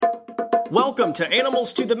Welcome to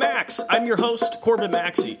Animals to the Max. I'm your host, Corbin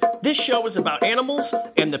Maxey. This show is about animals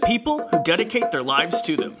and the people who dedicate their lives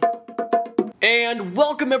to them. And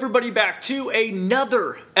welcome everybody back to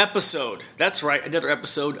another episode. That's right, another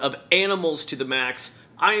episode of Animals to the Max.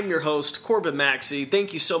 I am your host, Corbin Maxey.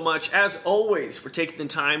 Thank you so much, as always, for taking the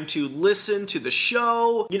time to listen to the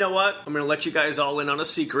show. You know what? I'm going to let you guys all in on a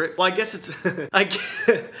secret. Well, I guess it's I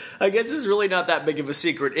guess it's really not that big of a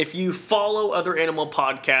secret. If you follow other animal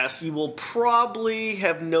podcasts, you will probably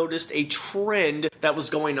have noticed a trend that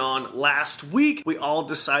was going on last week. We all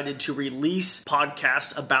decided to release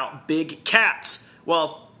podcasts about big cats.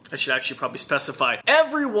 Well, I should actually probably specify.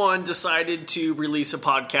 Everyone decided to release a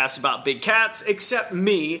podcast about big cats, except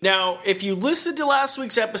me. Now, if you listened to last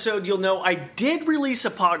week's episode, you'll know I did release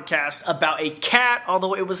a podcast about a cat,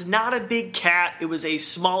 although it was not a big cat, it was a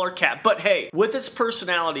smaller cat. But hey, with its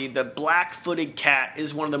personality, the black-footed cat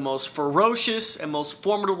is one of the most ferocious and most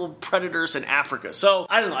formidable predators in Africa. So,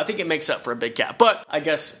 I don't know, I think it makes up for a big cat. But I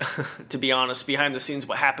guess, to be honest, behind the scenes,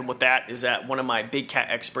 what happened with that is that one of my big cat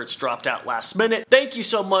experts dropped out last minute. Thank you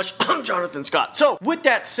so much, Jonathan Scott. So, with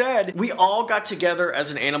that said, we all got together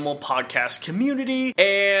as an animal podcast community,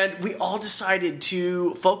 and we all decided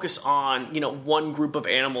to focus on, one group of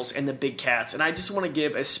animals and the big cats. And I just want to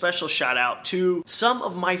give a special shout out to some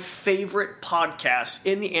of my favorite podcasts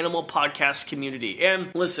in the animal podcast community. And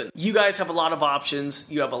listen, you guys have a lot of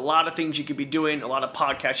options. You have a lot of things you could be doing, a lot of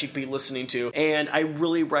podcasts you could be listening to. And I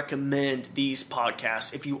really recommend these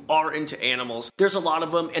podcasts if you are into animals. There's a lot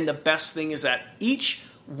of them, and the best thing is that each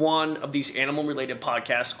one of these animal-related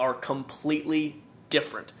podcasts are completely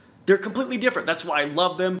different. They're completely different. That's why I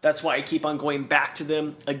love them. That's why I keep on going back to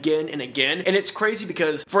them again and again. And it's crazy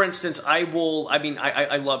because, for instance, I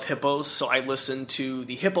love hippos, so I listen to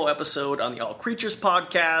the hippo episode on the All Creatures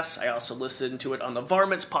podcast. I also listen to it on the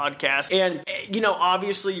Varmints podcast. And,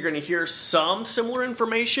 obviously you're going to hear some similar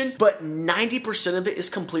information, but 90% of it is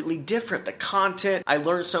completely different. The content, I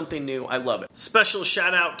learned something new. I love it. Special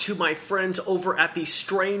shout out to my friends over at the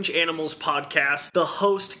Strange Animals podcast. The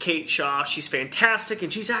host, Kate Shaw, she's fantastic,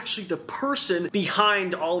 and she's actually the person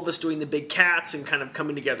behind all of us doing the big cats and kind of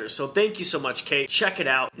coming together. So thank you so much, Kate. Check it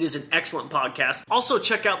out. It is an excellent podcast. Also,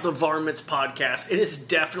 check out the Varmints podcast. It is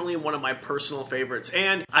definitely one of my personal favorites.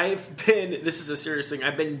 And this is a serious thing,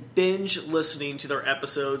 I've been binge listening to their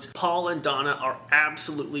episodes. Paul and Donna are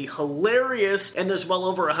absolutely hilarious, and there's well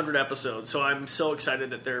over 100 episodes. So I'm so excited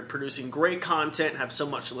that they're producing great content and have so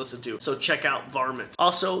much to listen to. So check out Varmints.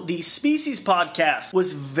 Also, the Species podcast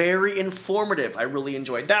was very informative. I really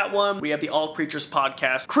enjoyed that one. We have the All Creatures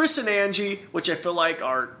podcast. Chris and Angie, which I feel like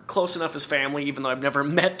are close enough as family, even though I've never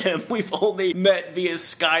met them. We've only met via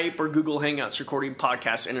Skype or Google Hangouts recording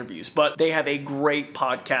podcast interviews, but they have a great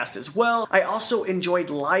podcast as well. I also enjoyed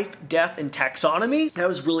Life, Death, and Taxonomy. That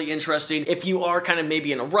was really interesting. If you are kind of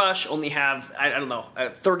maybe in a rush, only have,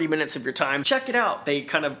 30 minutes of your time, check it out. They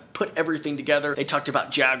kind of put everything together. They talked about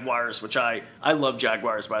jaguars, which I love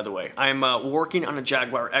jaguars, by the way. I'm working on a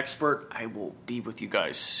jaguar expert. I will be with you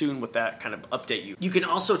guys soon with that, kind of update you. You can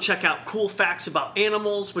also check out Cool Facts About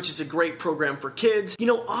Animals, which is a great program for kids.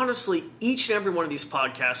 Honestly, each and every one of these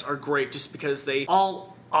podcasts are great just because they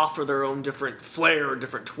all offer their own different flair or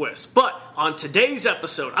different twists. But on today's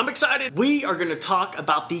episode, I'm excited. We are going to talk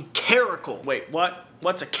about the caracal. Wait, what?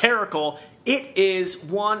 What's a caracal? It is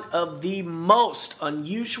one of the most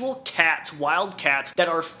unusual cats, wild cats, that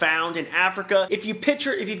are found in Africa. If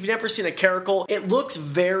you've never seen a caracal, it looks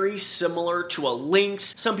very similar to a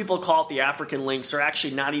lynx. Some people call it the African lynx. They're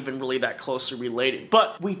actually not even really that closely related.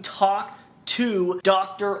 But we talk to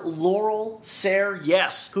Dr. Laurel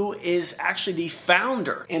Serres, who is actually the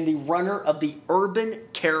founder and the runner of the Urban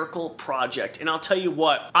Caracal Project. And I'll tell you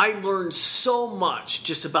what, I learned so much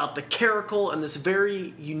just about the caracal and this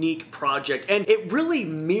very unique project. And it really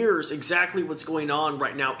mirrors exactly what's going on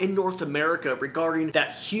right now in North America regarding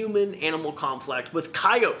that human-animal conflict with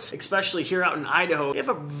coyotes, especially here out in Idaho. They have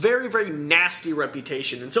a very, very nasty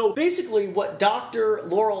reputation. And so basically what Dr.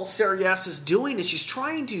 Laurel Serres is doing is she's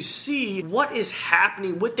trying to see what is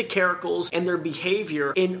happening with the caracals and their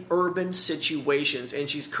behavior in urban situations. And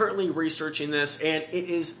she's currently researching this, and it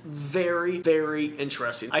is very, very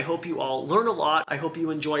interesting. I hope you all learn a lot. I hope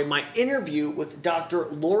you enjoy my interview with Dr.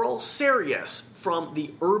 Laurel Serres from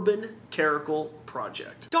the Urban Caracal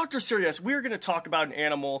Project. Dr. Serres, we're going to talk about an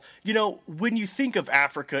animal. When you think of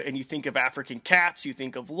Africa and you think of African cats, you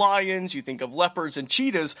think of lions, you think of leopards and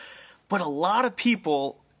cheetahs, but a lot of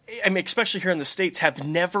people, especially here in the States, have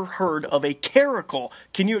never heard of a caracal.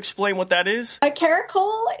 Can you explain what that is? A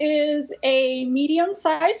caracal is a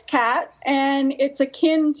medium-sized cat, and it's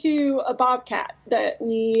akin to a bobcat that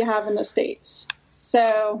we have in the States.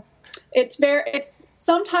 So It's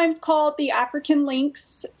sometimes called the African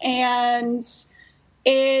lynx, and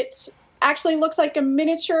it actually looks like a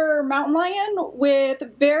miniature mountain lion with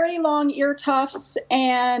very long ear tufts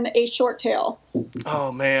and a short tail.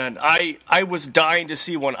 Oh, man. I was dying to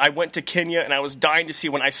see one. I went to Kenya, and I was dying to see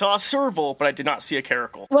one. I saw a serval, but I did not see a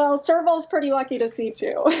caracal. Well, serval's pretty lucky to see,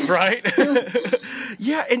 too. Right?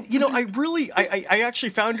 Yeah, and, I actually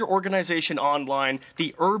found your organization online,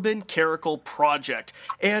 the Urban Caracal Project,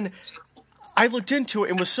 and I looked into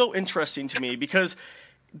it and it was so interesting to me because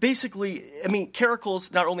basically, I mean,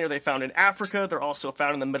 caracals, not only are they found in Africa, they're also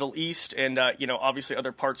found in the Middle East and, obviously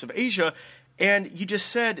other parts of Asia. And you just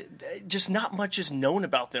said just not much is known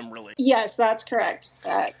about them, really. Yes, that's correct.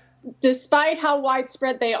 Despite how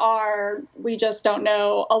widespread they are, we just don't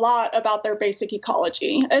know a lot about their basic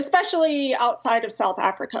ecology, especially outside of South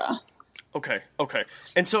Africa. Okay.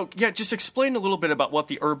 And so, just explain a little bit about what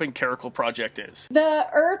the Urban Caracal Project is. The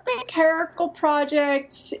Urban Caracal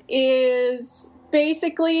Project is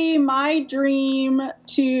basically my dream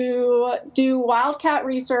to do wildcat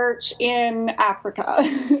research in Africa.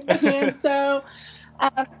 And so,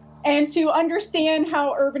 and to understand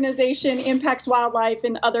how urbanization impacts wildlife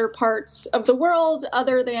in other parts of the world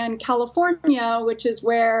other than California, which is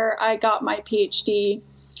where I got my PhD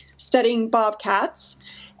studying bobcats.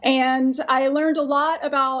 And I learned a lot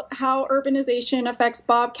about how urbanization affects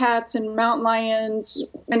bobcats and mountain lions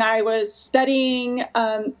when I was studying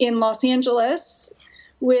in Los Angeles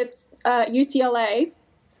with UCLA.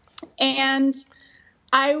 And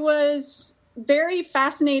I was very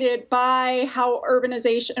fascinated by how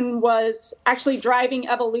urbanization was actually driving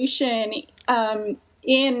evolution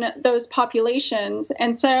in those populations.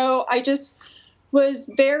 And so I just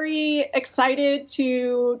was very excited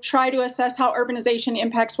to try to assess how urbanization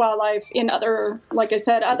impacts wildlife in other, like I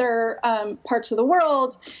said, other parts of the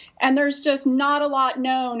world. And there's just not a lot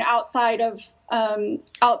known outside of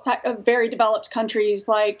very developed countries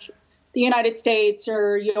like the United States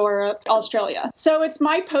or Europe, Australia. So it's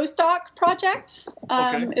my postdoc project,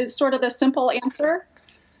 is sort of the simple answer.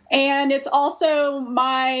 And it's also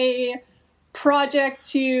my project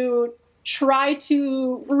to try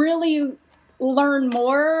to really learn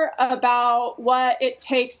more about what it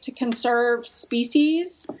takes to conserve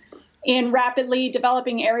species in rapidly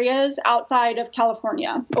developing areas outside of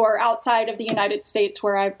California or outside of the United States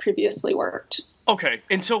where I've previously worked. Okay,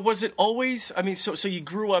 and so was it always, I mean, so you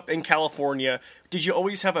grew up in California. Did you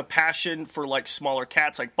always have a passion for, like, smaller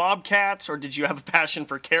cats, like bobcats, or did you have a passion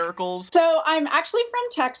for caracals? So I'm actually from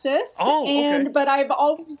Texas. Oh, okay. But I've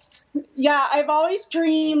always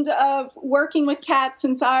dreamed of working with cats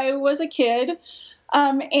since I was a kid.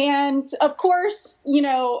 And, of course,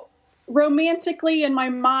 romantically in my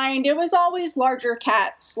mind, it was always larger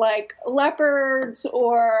cats, like leopards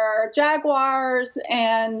or jaguars,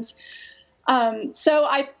 and so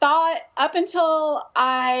I thought up until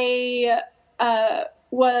I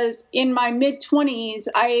was in my mid-20s,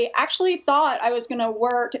 I actually thought I was going to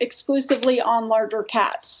work exclusively on larger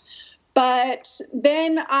cats. But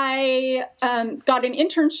then I got an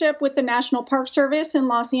internship with the National Park Service in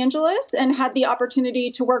Los Angeles and had the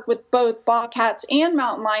opportunity to work with both bobcats and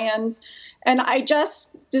mountain lions. And I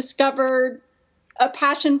just discovered a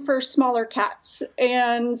passion for smaller cats.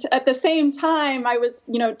 And at the same time, I was,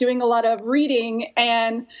 doing a lot of reading,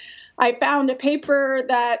 and I found a paper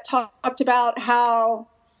that talked about how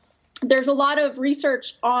there's a lot of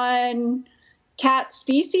research on cat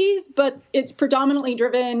species, but it's predominantly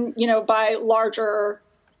driven, by larger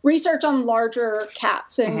research on larger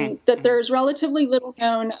cats, and that there's relatively little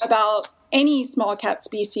known about any small cat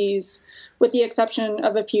species, with the exception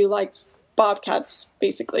of a few like bobcats,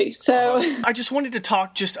 basically. So I just wanted to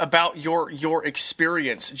talk just about your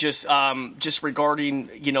experience, just regarding,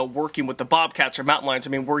 working with the bobcats or mountain lions. I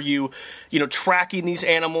mean, were you, tracking these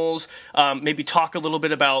animals? Maybe talk a little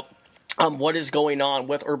bit about what is going on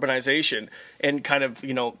with urbanization and kind of,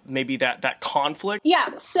 maybe that conflict? Yeah,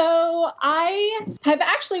 so I have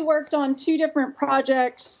actually worked on two different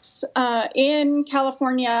projects in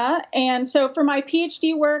California. And so for my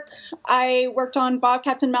PhD work, I worked on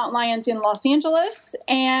bobcats and mountain lions in Los Angeles.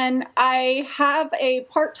 And I have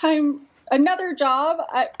another job.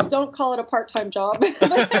 I don't call it a part-time job,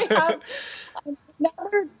 but I have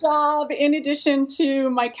another job in addition to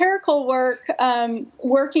my caracal work,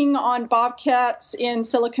 working on bobcats in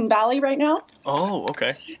Silicon Valley right now. Oh,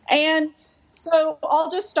 okay. And so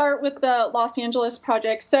I'll just start with the Los Angeles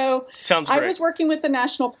project. So sounds great. I was working with the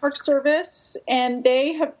National Park Service, and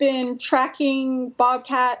they have been tracking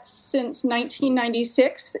bobcats since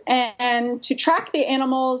 1996. And to track the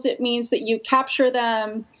animals, it means that you capture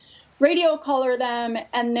them, radio color them,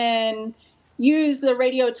 and then use the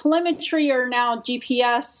radio telemetry or now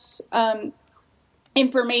GPS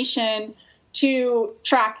information to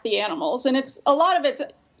track the animals. And it's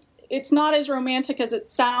not as romantic as it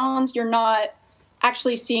sounds. You're not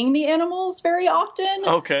actually seeing the animals very often.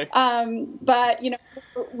 Okay. But,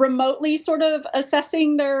 remotely sort of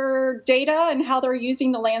assessing their data and how they're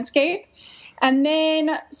using the landscape. And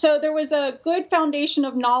then, so there was a good foundation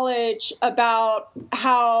of knowledge about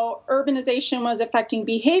how urbanization was affecting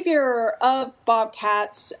behavior of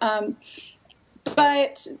bobcats.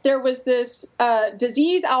 But there was this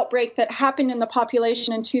disease outbreak that happened in the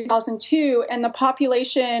population in 2002, and the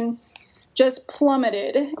population just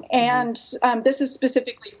plummeted. And this is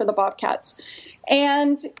specifically for the bobcats.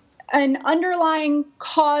 And an underlying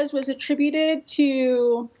cause was attributed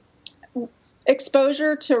to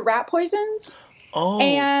exposure to rat poisons. Oh.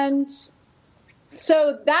 And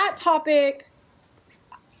so that topic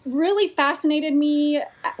really fascinated me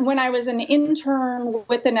when I was an intern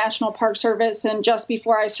with the National Park Service and just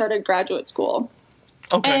before I started graduate school.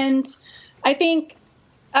 Okay. And I think,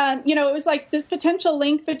 it was like this potential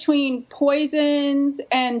link between poisons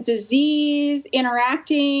and disease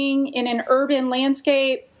interacting in an urban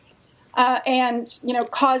landscape and,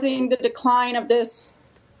 causing the decline of this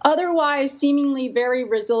otherwise seemingly very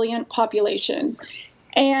resilient population.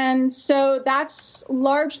 And so that's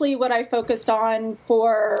largely what I focused on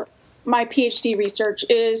for my PhD research,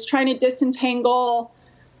 is trying to disentangle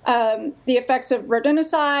the effects of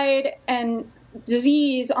rodenticide and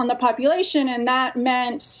disease on the population. And that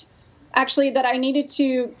meant actually that I needed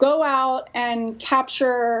to go out and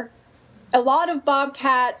capture a lot of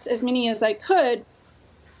bobcats, as many as I could,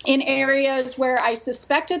 in areas where I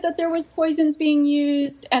suspected that there was poisons being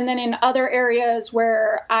used, and then in other areas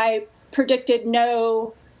where I predicted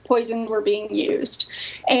no poisons were being used.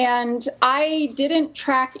 And I didn't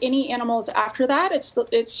track any animals after that.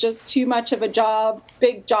 It's just too much of a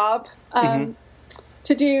big job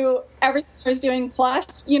to do everything I was doing,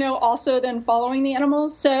 plus, also then following the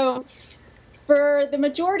animals. So for the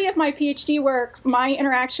majority of my PhD work, my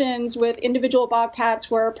interactions with individual bobcats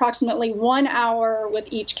were approximately 1 hour with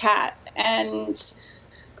each cat. And,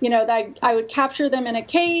 I would capture them in a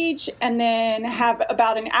cage and then have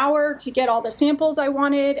about an hour to get all the samples I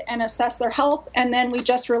wanted and assess their health. And then we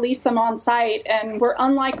just release them on site, and we're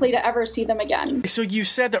unlikely to ever see them again. So you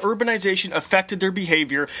said that urbanization affected their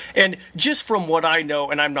behavior. And just from what I know,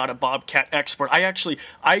 and I'm not a bobcat expert,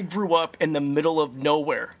 I grew up in the middle of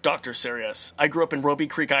nowhere, Dr. Serious. I grew up in Roby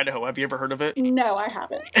Creek, Idaho. Have you ever heard of it? No, I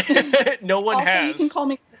haven't. No one also, has. You can call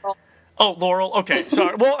me Cecil. Oh, Laurel. Okay,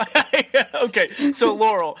 sorry. Well, okay. So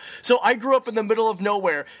Laurel. So I grew up in the middle of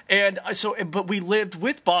nowhere, but we lived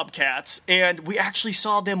with bobcats, and we actually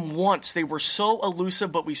saw them once. They were so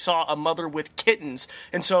elusive, but we saw a mother with kittens,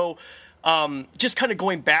 and so. Just kind of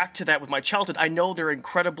going back to that with my childhood, I know they're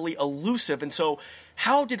incredibly elusive. And so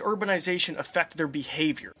how did urbanization affect their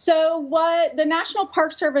behavior? So what the National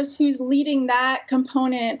Park Service, who's leading that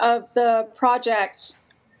component of the project,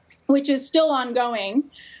 which is still ongoing,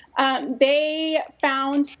 they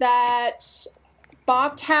found that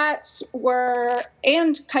bobcats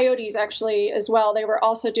and coyotes actually as well, they were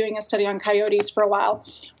also doing a study on coyotes for a while,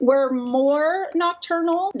 were more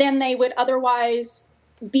nocturnal than they would otherwise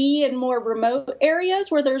be in more remote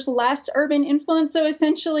areas where there's less urban influence. So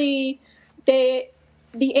essentially, the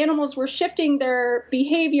animals were shifting their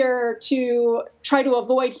behavior to try to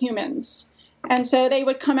avoid humans. And so they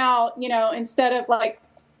would come out, instead of like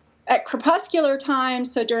at crepuscular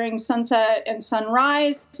times, so during sunset and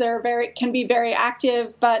sunrise, can be very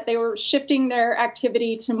active, but they were shifting their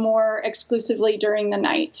activity to more exclusively during the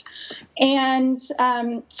night. And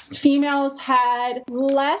females had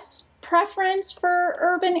less preference for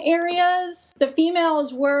urban areas. The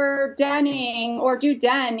females were denning or do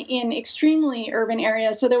den in extremely urban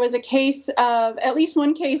areas. So there was at least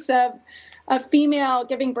one case of a female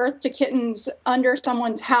giving birth to kittens under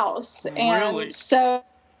someone's house. Really? And so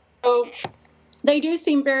they do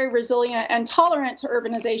seem very resilient and tolerant to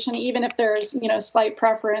urbanization, even if there's, slight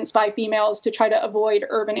preference by females to try to avoid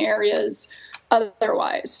urban areas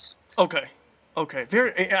otherwise. Okay.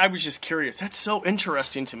 I was just curious. That's so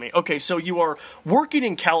interesting to me. Okay, so you are working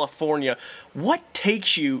in California. What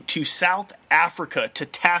takes you to South Africa to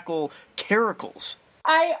tackle caracals?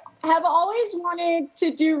 I have always wanted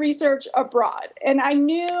to do research abroad. And I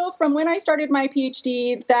knew from when I started my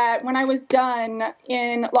PhD that when I was done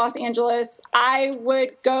in Los Angeles, I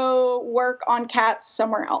would go work on cats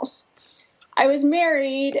somewhere else. I was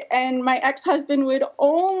married, and my ex-husband would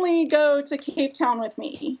only go to Cape Town with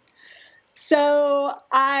me. So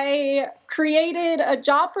I created a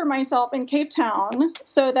job for myself in Cape Town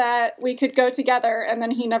so that we could go together, and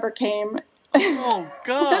then he never came Oh,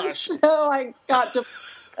 gosh. So I got to...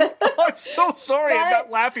 I'm so sorry. I'm not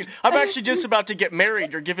laughing. I'm actually just about to get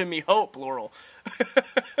married. You're giving me hope, Laurel.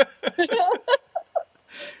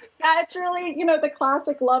 Yeah, it's really, the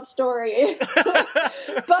classic love story.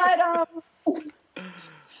 But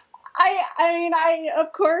I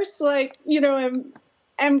of course,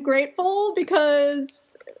 am grateful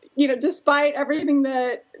because, despite everything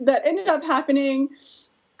that ended up happening,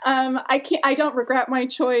 I don't regret my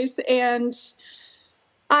choice. And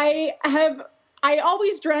I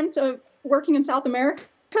always dreamt of working in South America,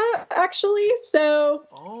 actually.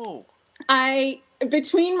 So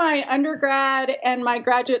between my undergrad and my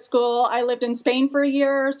graduate school, I lived in Spain for a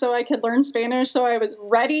year so I could learn Spanish. So I was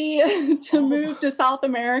ready to move to South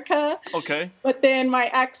America. Okay. But then my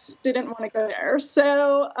ex didn't want to go there.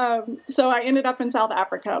 So I ended up in South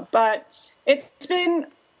Africa. But it's been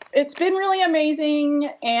really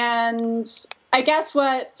amazing. And I guess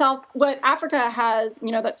what Africa has,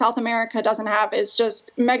 that South America doesn't have is just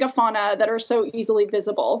megafauna that are so easily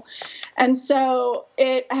visible. And so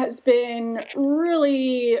it has been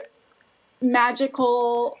really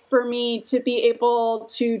magical for me to be able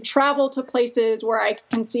to travel to places where I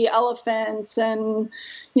can see elephants and,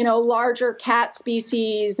 larger cat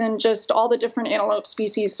species and just all the different antelope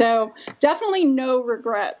species. So definitely no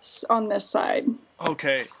regrets on this side.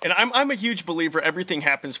 Okay, and I'm a huge believer everything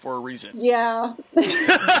happens for a reason. Yeah.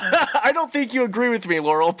 I don't think you agree with me,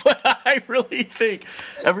 Laurel, but I really think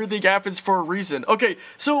everything happens for a reason. Okay,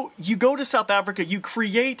 so you go to South Africa, you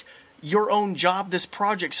create your own job, this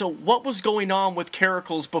project. So what was going on with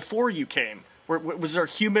Caracals before you came? Was there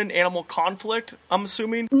human-animal conflict, I'm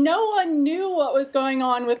assuming? No one knew what was going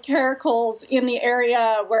on with Caracals in the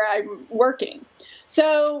area where I'm working.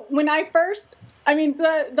 So when I first...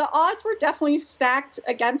 the odds were definitely stacked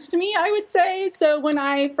against me, I would say. So when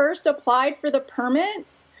I first applied for the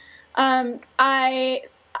permits, they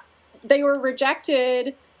were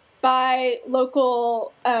rejected by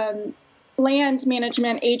local land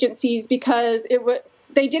management agencies because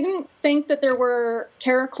they didn't think that there were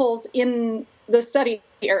caracals in the study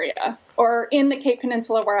area or in the Cape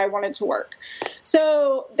Peninsula where I wanted to work.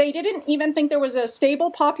 So they didn't even think there was a stable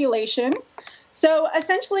population. So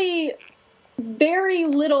essentially, very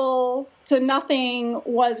little to nothing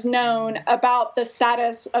was known about the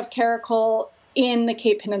status of caracal in the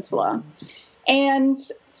Cape Peninsula. And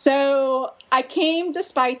so I came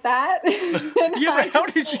despite that. Yeah, but how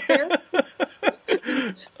did you?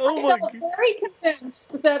 I felt very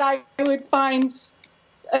convinced that I would find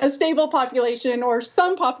a stable population or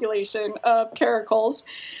some population of caracals.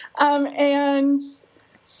 And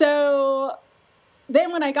so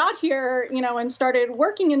then when I got here, and started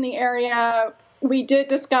working in the area, we did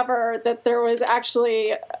discover that there was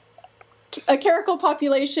actually a caracal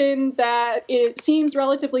population that it seems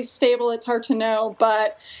relatively stable. It's hard to know,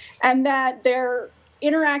 and that they're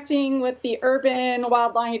interacting with the urban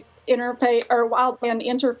wildlife interface or wildland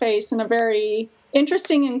interface in a very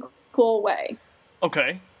interesting and cool way.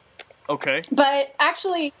 Okay. But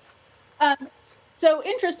actually, so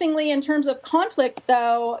interestingly, in terms of conflict,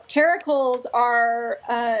 though, caracals are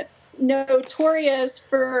notorious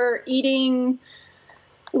for eating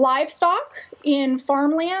livestock in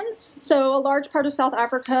farmlands. So a large part of South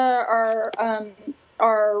Africa are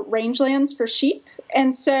rangelands for sheep.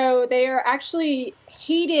 And so they are actually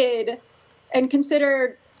hated and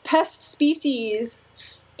considered pest species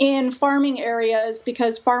in farming areas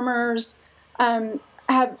because farmers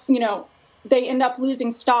have, they end up losing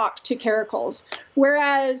stock to caracals.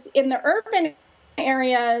 Whereas in the urban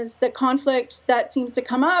areas, the conflict that seems to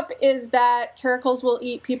come up is that caracals will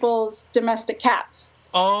eat people's domestic cats.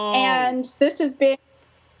 Oh. And this has been,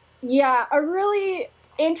 a really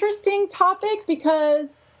interesting topic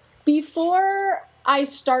because before I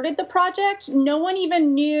started the project, no one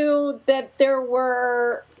even knew that there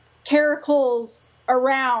were caracals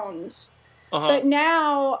around. Uh-huh. But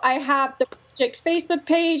now I have the project Facebook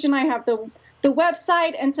page and I have the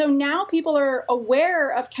website. And so now people are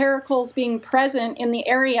aware of caracals being present in the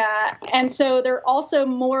area. And so they're also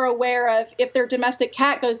more aware of if their domestic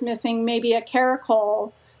cat goes missing, maybe a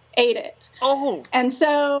caracal ate it. Oh. And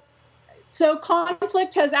so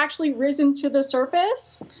conflict has actually risen to the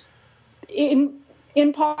surface in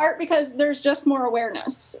part because there's just more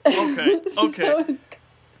awareness. Okay. So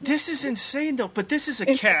this is insane though, but this is a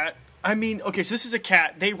cat. So this is a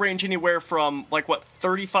cat. They range anywhere from,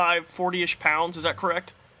 35, 40-ish pounds. Is that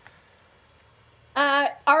correct?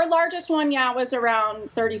 Our largest one, was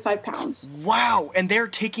around 35 pounds. Wow. And they're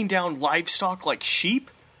taking down livestock like sheep?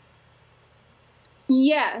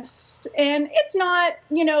 Yes. And it's not,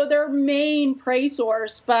 their main prey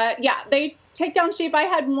source, but they takedown sheep, I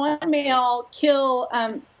had one male kill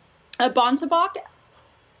a Bontebok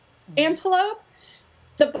antelope.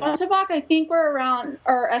 The Bontebok, I think,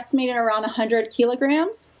 are estimated around 100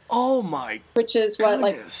 kilograms. Oh my! Which is what,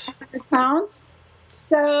 goodness. like 100 pounds.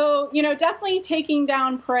 So, definitely taking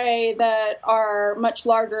down prey that are much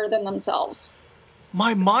larger than themselves.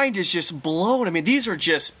 My mind is just blown. I mean, these are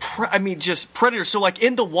just predators. So, like,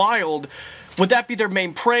 in the wild, would that be their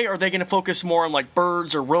main prey? Or are they going to focus more on, like,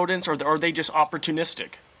 birds or rodents? Or are they just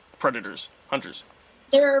opportunistic predators, hunters?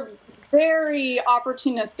 They're very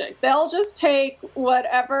opportunistic. They'll just take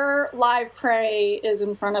whatever live prey is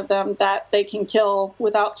in front of them that they can kill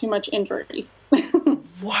without too much injury.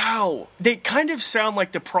 Wow. They kind of sound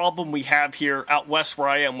like the problem we have here out west where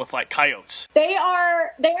I am with, like, coyotes.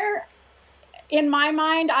 They're, in my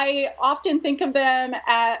mind, I often think of them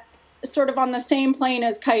at sort of on the same plane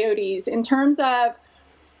as coyotes in terms of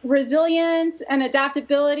resilience and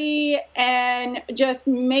adaptability and just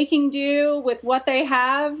making do with what they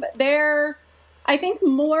have. They're, I think,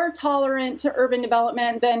 more tolerant to urban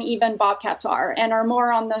development than even bobcats are, and are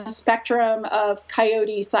more on the spectrum of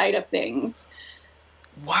coyote side of things.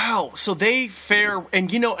 Wow. So they fare,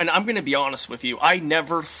 and I'm going to be honest with you, I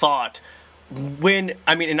never thought and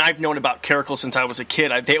I've known about caracals since I was a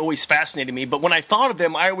kid. They always fascinated me. But when I thought of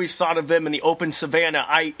them, I always thought of them in the open savanna.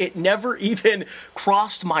 It never even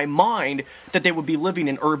crossed my mind that they would be living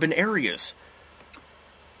in urban areas.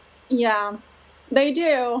 Yeah, they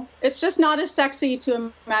do. It's just not as sexy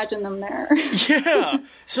to imagine them there. Yeah.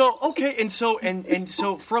 So, okay. And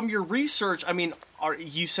so from your research,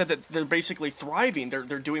 you said that they're basically thriving.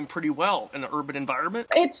 They're doing pretty well in an urban environment.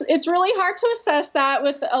 It's really hard to assess that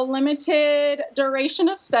with a limited duration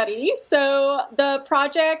of study. So the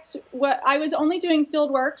project, I was only doing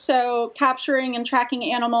field work, so capturing and tracking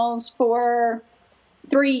animals for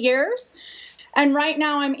 3 years. And right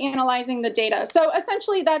now I'm analyzing the data. So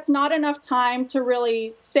essentially that's not enough time to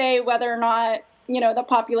really say whether or not, the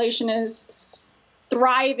population is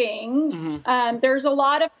thriving. Mm-hmm. There's a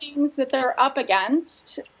lot of things that they're up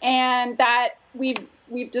against, and that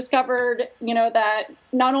we've discovered, that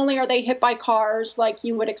not only are they hit by cars like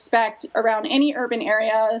you would expect around any urban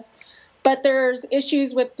areas, but there's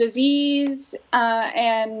issues with disease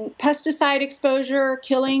and pesticide exposure,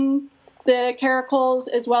 killing the caracals,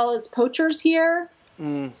 as well as poachers here.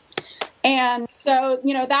 Mm. And so,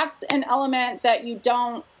 that's an element that you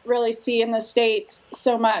don't really see in the States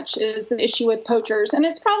so much, is the issue with poachers. And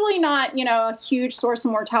it's probably not, a huge source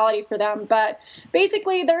of mortality for them. But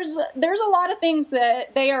basically, there's a lot of things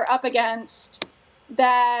that they are up against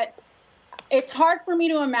that it's hard for me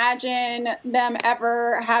to imagine them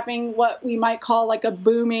ever having what we might call like a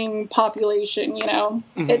booming population,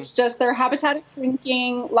 Mm-hmm. It's just their habitat is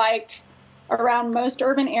shrinking, like around most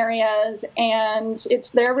urban areas, and it's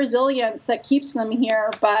their resilience that keeps them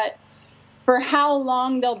here. But for how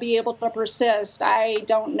long they'll be able to persist, I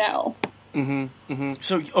don't know. Mm-hmm. Mm-hmm.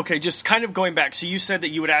 So, okay, just kind of going back. So you said that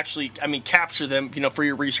you would actually, capture them, for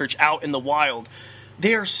your research out in the wild.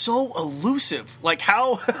 They are so elusive. Like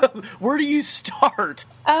how, where do you start?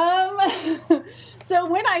 So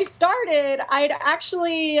when I started, I'd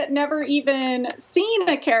actually never even seen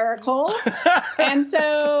a caracal. And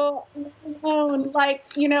so,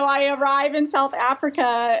 I arrive in South Africa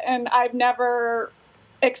and I've never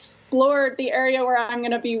explored the area where I'm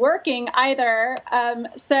going to be working either. And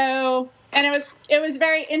it was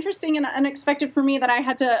very interesting and unexpected for me that I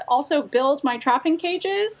had to also build my trapping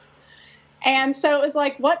cages. And so it was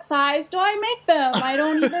like, what size do I make them? I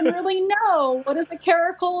don't even really know. What is a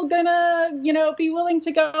caracal gonna, be willing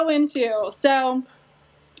to go into? So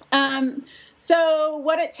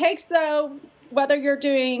what it takes, though, whether you're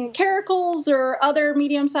doing caracals or other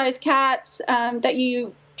medium-sized cats that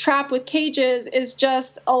you trap with cages, is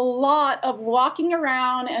just a lot of walking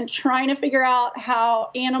around and trying to figure out how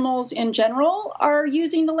animals in general are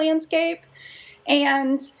using the landscape.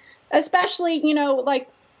 And especially,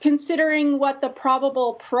 considering what the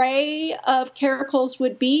probable prey of caracals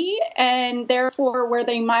would be, and therefore where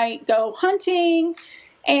they might go hunting.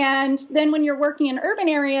 And then when you're working in urban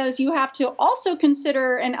areas, you have to also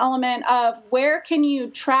consider an element of where can you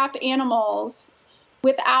trap animals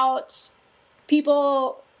without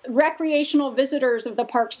recreational visitors of the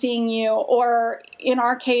park seeing you, or in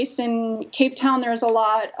our case in Cape Town, there's a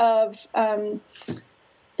lot of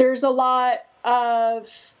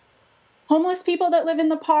homeless people that live in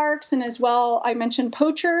the parks, and as well, I mentioned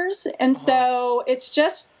poachers. And so it's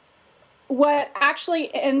just what actually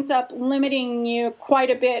ends up limiting you quite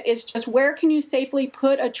a bit is just where can you safely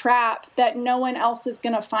put a trap that no one else is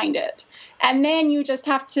going to find it. And then you just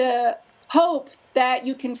have to hope that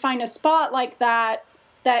you can find a spot like that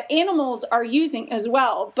that animals are using as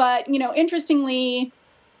well. But, interestingly,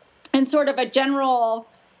 and sort of a general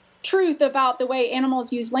truth about the way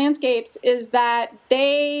animals use landscapes is that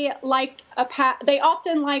they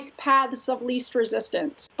often like paths of least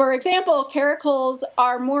resistance. For example, caracals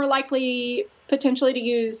are more likely potentially to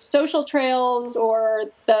use social trails or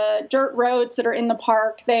the dirt roads that are in the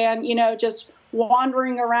park than, just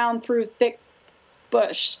wandering around through thick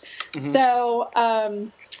bush. Mm-hmm. So,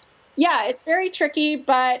 it's very tricky,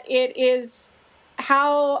 but it is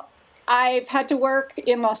how I've had to work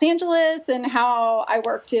in Los Angeles and how I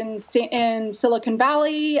worked in Silicon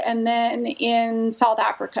Valley and then in South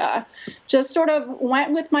Africa. Just sort of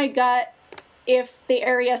went with my gut if the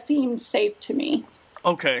area seemed safe to me.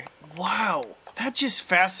 Okay. Wow. That's just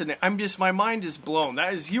fascinating. My mind is blown.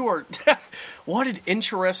 What an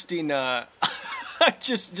interesting,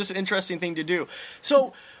 just an interesting thing to do.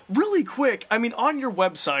 So, really quick, on your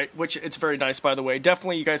website, which it's very nice, by the way,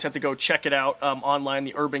 definitely you guys have to go check it out online,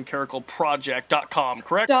 the urbancaracolproject.com,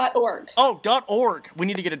 correct? .org. Oh, .org. We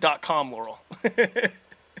need to get a .com, Laurel.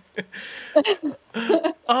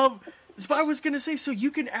 So I was going to say, so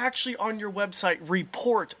you can actually on your website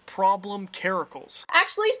report problem caracals.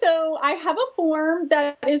 Actually, so I have a form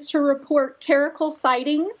that is to report caracal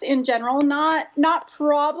sightings in general, not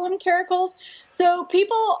problem caracals. So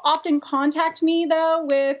people often contact me, though,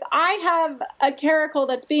 with, I have a caracal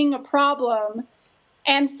that's being a problem.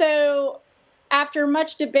 And so after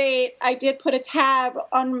much debate, I did put a tab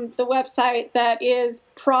on the website that is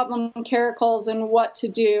problem caracals and what to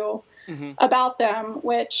do about them,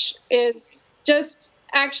 which is just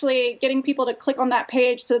actually getting people to click on that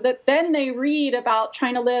page so that then they read about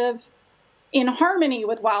trying to live in harmony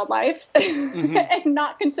with wildlife and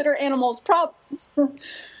not consider animals problems.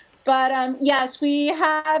 But yes, we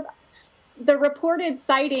have the reported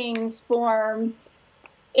sightings form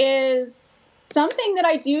is something that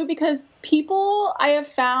I do because people I have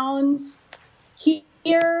found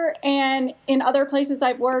here and in other places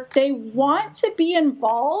I've worked, they want to be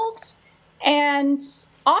involved. And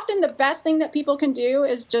often the best thing that people can do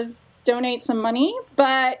is just donate some money.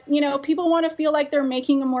 But, people want to feel like they're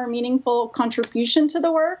making a more meaningful contribution to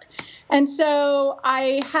the work. And so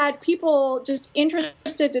I had people just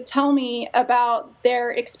interested to tell me about their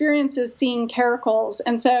experiences seeing caracals.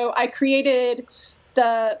 And so I created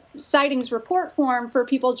the sightings report form for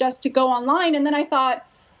people just to go online. And then I thought,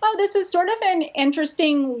 oh, this is sort of an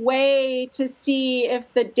interesting way to see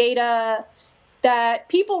if the data that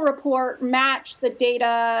people report match the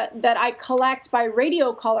data that I collect by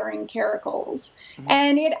radio collaring caracals.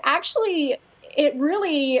 And it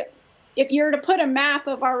really, if you're to put a map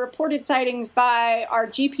of our reported sightings by our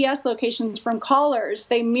GPS locations from callers,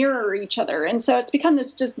 they mirror each other. And so it's become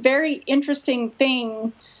this just very interesting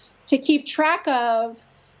thing to keep track of,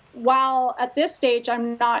 while at this stage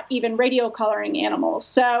I'm not even radio collaring animals.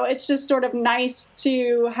 So it's just sort of nice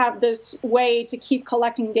to have this way to keep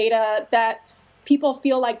collecting data that people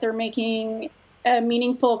feel like they're making a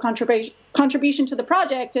meaningful contribution to the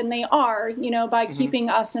project, and they are, by keeping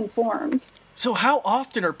us informed. So how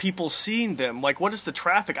often are people seeing them? Like, what is the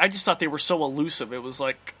traffic? I just thought they were so elusive. It was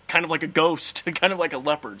like kind of like a ghost, kind of like a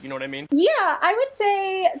leopard. You know what I mean? Yeah, I would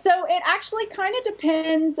say so. It actually kind of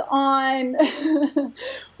depends on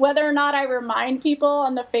whether or not I remind people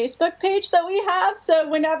on the Facebook page that we have. So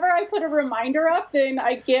whenever I put a reminder up, then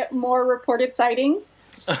I get more reported sightings.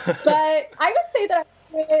 But I would say that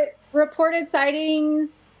I get reported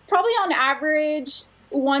sightings probably on average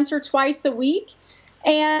once or twice a week.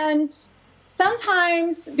 And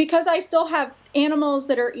sometimes, because I still have animals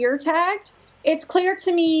that are ear tagged, it's clear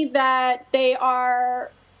to me that they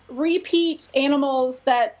are repeat animals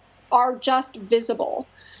that are just visible.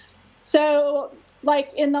 So,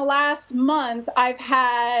 like in the last month, I've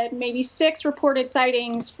had maybe 6 reported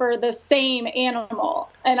sightings for the same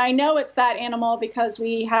animal. And I know it's that animal because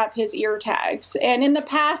we have his ear tags. And in the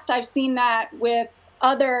past, I've seen that with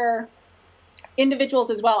other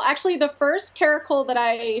individuals as well. Actually, the first caracal that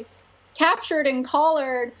I captured and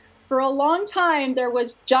collared, for a long time, there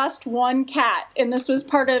was just one cat. And this was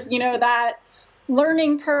part of, that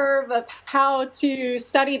learning curve of how to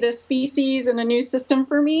study this species in a new system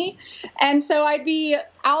for me. And so I'd be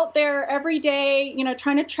out there every day,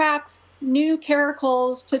 trying to trap new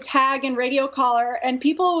caracals to tag and radio collar. And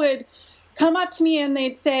people would come up to me and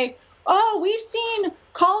they'd say, "Oh, we've seen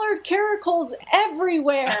collared caracals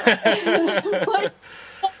everywhere." Like,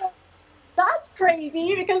 that's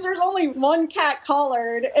crazy because there's only one cat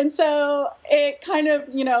collared. And so it kind of,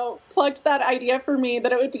 plugged that idea for me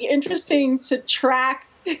that it would be interesting to track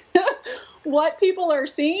what people are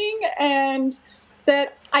seeing. And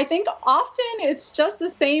that I think often it's just the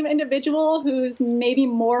same individual who's maybe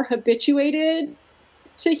more habituated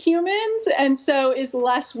to humans and so is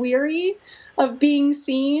less weary of being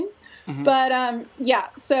seen. But yeah,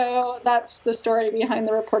 so that's the story behind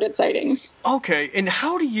the reported sightings. Okay, and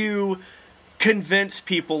how do you convince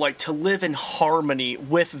people like to live in harmony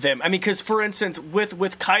with them? I mean, because for instance,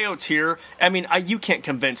 with coyotes here, I mean, you can't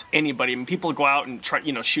convince anybody. I mean, people go out and try,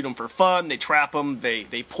 shoot them for fun. They trap them.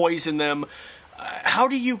 They poison them. How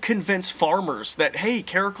do you convince farmers that, hey,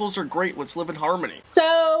 caracals are great, let's live in harmony?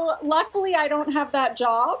 So luckily I don't have that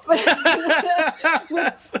job with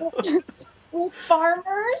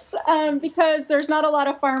farmers because there's not a lot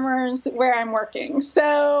of farmers where I'm working.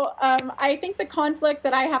 So I think the conflict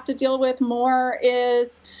that I have to deal with more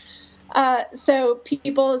is so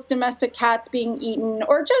people's domestic cats being eaten,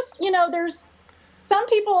 or just, there's some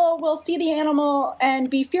people will see the animal and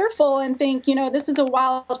be fearful and think, this is a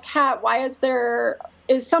wild cat. Why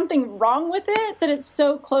is something wrong with it that it's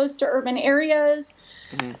so close to urban areas?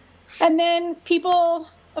 And then people,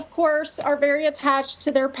 of course, are very attached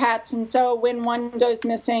to their pets. And so when one goes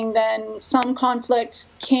missing, then some conflict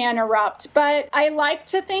can erupt. But I like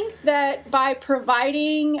to think that by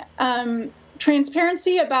providing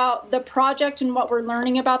transparency about the project and what we're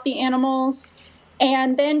learning about the animals,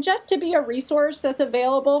 and then just to be a resource that's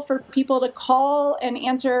available for people to call and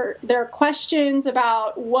answer their questions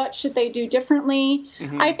about what should they do differently.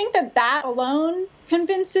 I think that alone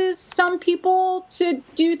convinces some people to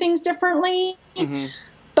do things differently.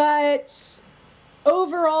 But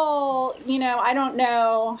overall, I don't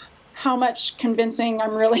know how much convincing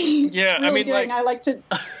I'm really, doing. I like to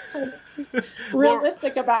be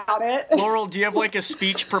realistic about it. Laurel, do you have like a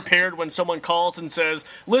speech prepared when someone calls and says,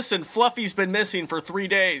 listen, Fluffy's been missing for 3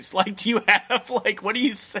 days? Like, do you have, what do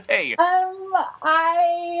you say?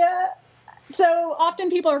 So often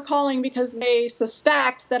people are calling because they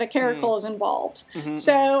suspect that a caracal is involved.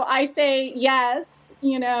 So I say, yes,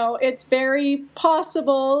 it's very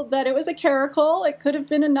possible that it was a caracal. It could have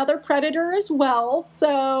been another predator as well.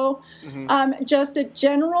 So just a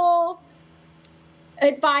general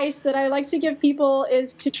advice that I like to give people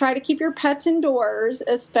is to try to keep your pets indoors,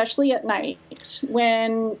 especially at night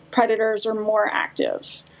when predators are more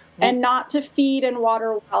active, and not to feed and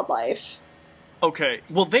water wildlife. Okay.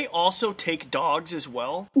 Will they also take dogs as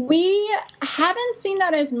well? We haven't seen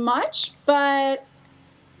that as much, but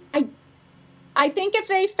I think if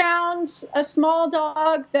they found a small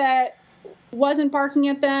dog that wasn't barking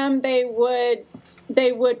at them, they would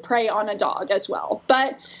prey on a dog as well.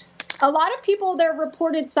 But a lot of people, their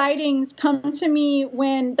reported sightings come to me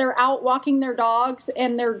when they're out walking their dogs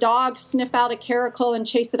and their dogs sniff out a caracal and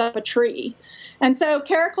chase it up a tree. And so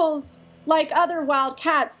caracals, like other wild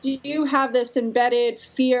cats, do have this embedded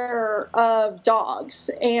fear of dogs,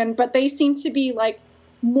 but they seem to be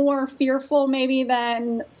more fearful maybe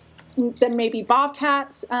than maybe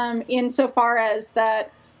bobcats, insofar as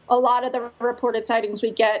that a lot of the reported sightings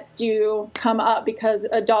we get do come up because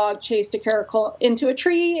a dog chased a caracal into a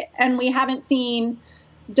tree, and we haven't seen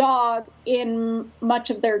dog in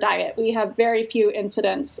much of their diet. We have very few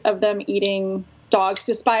incidents of them eating dogs,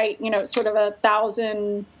 despite sort of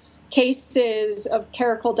 1,000 cases of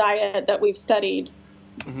caracal diet that we've studied.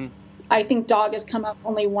 I think dog has come up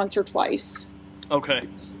only once or twice. Okay.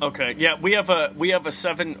 Yeah, we have a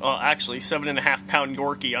 7.5 pound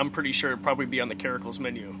Yorkie. I'm pretty sure it'd probably be on the caracals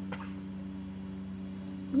menu.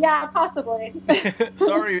 Yeah, possibly.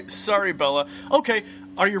 Sorry, Bella. Okay,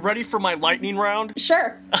 are you ready for my lightning round?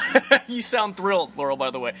 Sure. You sound thrilled, Laurel, by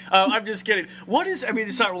the way. I'm just kidding.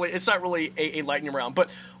 It's not really a lightning round, but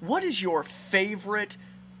what is your favorite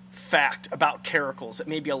fact about caracals that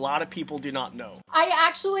maybe a lot of people do not know? I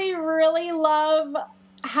actually really love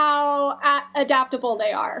how adaptable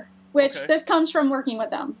they are, which this comes from working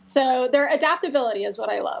with them. So their adaptability is what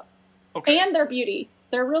I love. Okay. And their beauty.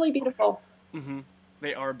 They're really beautiful.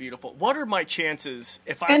 They are beautiful. What are my chances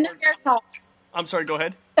if I... And their ear tufts. I'm sorry, go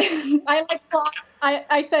ahead.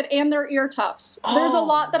 I said, and their ear tufts. There's a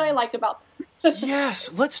lot that I like about them.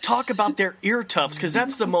 Yes, let's talk about their ear tufts, because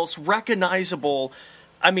that's the most recognizable...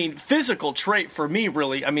 physical trait for me,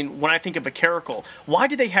 really. When I think of a caracal, why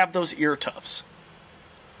do they have those ear tufts?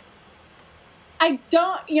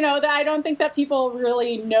 I don't think that people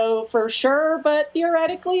really know for sure, but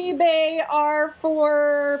theoretically they are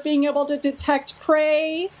for being able to detect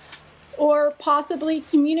prey or possibly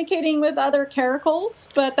communicating with other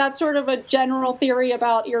caracals. But that's sort of a general theory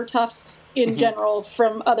about ear tufts in general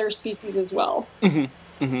from other species as well.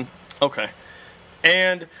 Okay.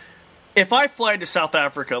 And if I fly to South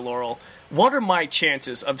Africa, Laurel, what are my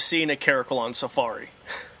chances of seeing a caracal on safari?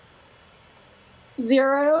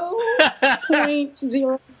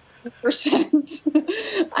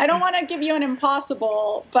 0.06%. I don't want to give you an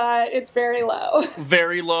impossible, but it's very low.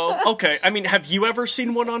 Very low? Okay. I mean, have you ever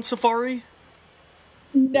seen one on safari?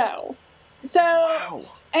 No. So, wow.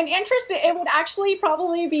 And it would actually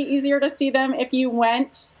probably be easier to see them if you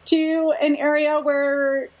went to an area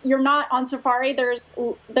where you're not on safari. There's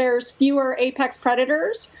fewer apex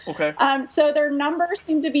predators. Okay. So their numbers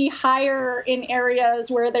seem to be higher in areas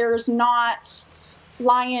where there's not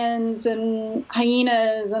lions and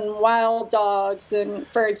hyenas and wild dogs. And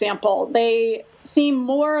for example, they seem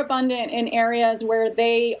more abundant in areas where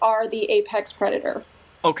they are the apex predator.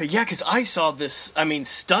 Okay, yeah, because I saw this,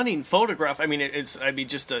 stunning photograph. It's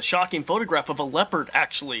just a shocking photograph of a leopard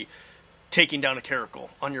actually taking down a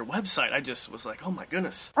caracal on your website. I just was like, oh my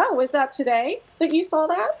goodness. Oh, was that today that you saw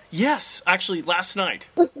that? Yes, actually last night.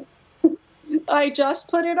 I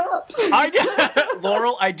just put it up.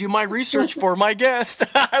 Laurel, I do my research for my guest.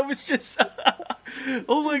 I was just,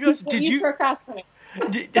 oh my gosh. Did you procrastinate?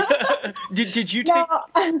 Did you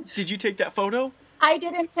take that photo? I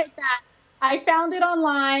didn't take that. I found it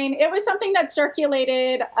online. It was something that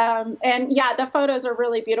circulated, and yeah, the photos are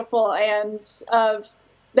really beautiful, and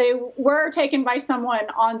they were taken by someone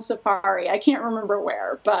on safari. I can't remember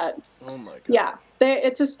where, but oh my God. Yeah,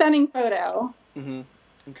 it's a stunning photo. Mm-hmm.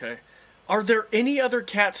 Okay. Are there any other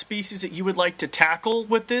cat species that you would like to tackle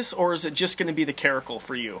with this, or is it just going to be the caracal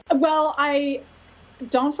for you? Well,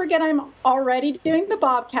 don't forget, I'm already doing the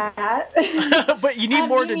bobcat. But you need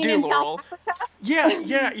more to do, Laurel. Yeah.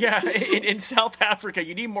 In South Africa,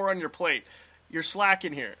 you need more on your plate. You're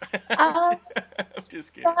slacking here. I'm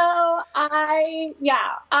just kidding. So I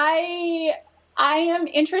am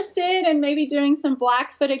interested in maybe doing some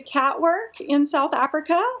black-footed cat work in South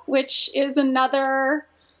Africa, which is another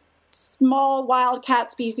small wild cat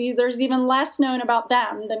species. There's even less known about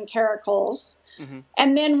them than caracals. Mm-hmm.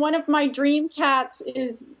 And then one of my dream cats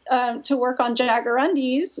is to work on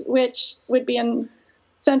jaguarundis, which would be in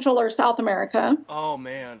Central or South America. Oh,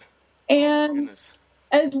 man. And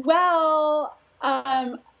as well,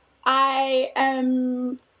 I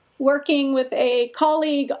am working with a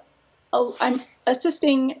colleague. I'm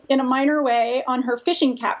assisting in a minor way on her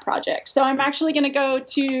fishing cat project. So I'm actually going to go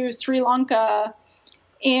to Sri Lanka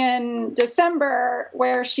in December,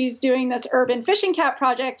 where she's doing this urban fishing cat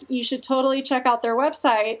project. You should totally check out their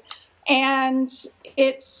website. And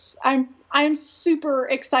I'm super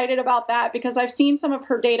excited about that because I've seen some of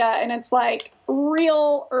her data, and it's like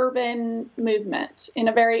real urban movement in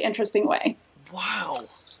a very interesting way. Wow.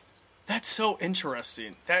 That's so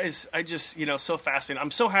interesting. That is, so fascinating. I'm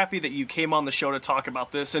so happy that you came on the show to talk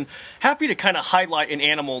about this, and happy to kind of highlight an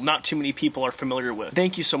animal not too many people are familiar with.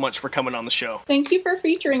 Thank you so much for coming on the show. Thank you for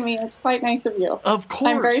featuring me. It's quite nice of you. Of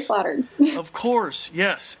course. I'm very flattered. Of course,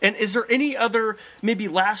 yes. And is there any other maybe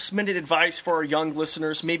last-minute advice for our young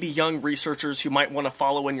listeners, maybe young researchers who might want to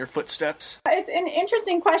follow in your footsteps? It's an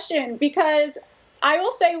interesting question because I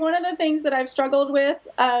will say one of the things that I've struggled with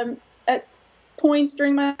at points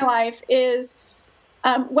during my life is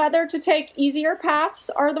whether to take easier paths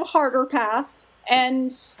or the harder path,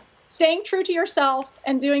 and staying true to yourself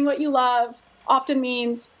and doing what you love often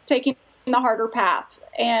means taking the harder path.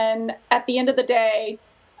 And at the end of the day,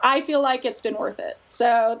 I feel like it's been worth it.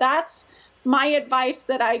 So that's my advice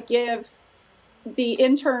that I give the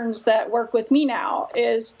interns that work with me now,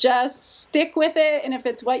 is just stick with it. And if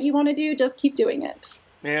it's what you want to do, just keep doing it.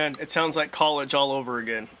 Man, it sounds like college all over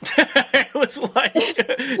again. It was like,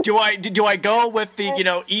 do I go with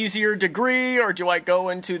the, easier degree, or do I go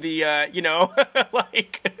into the,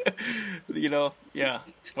 yeah.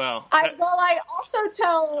 Wow. I also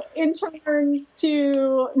tell interns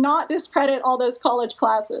to not discredit all those college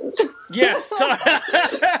classes. Yes. So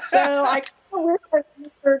I wish I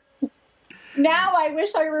researched. Now I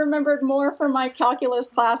wish I remembered more from my calculus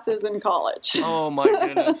classes in college. Oh my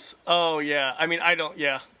goodness. Oh yeah.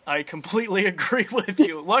 I completely agree with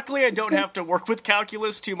you. Luckily I don't have to work with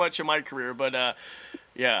calculus too much in my career, but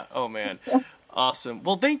yeah. Oh man. Awesome.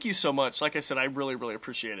 Well, thank you so much. Like I said, I really, really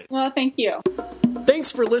appreciate it. Well, thank you. Thanks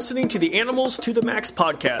for listening to the Animals to the Max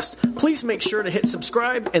podcast. Please make sure to hit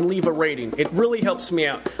subscribe and leave a rating. It really helps me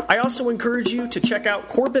out. I also encourage you to check out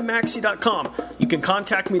CorbinMaxey.com. You can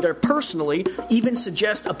contact me there personally, even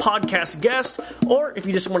suggest a podcast guest, or if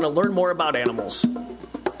you just want to learn more about animals.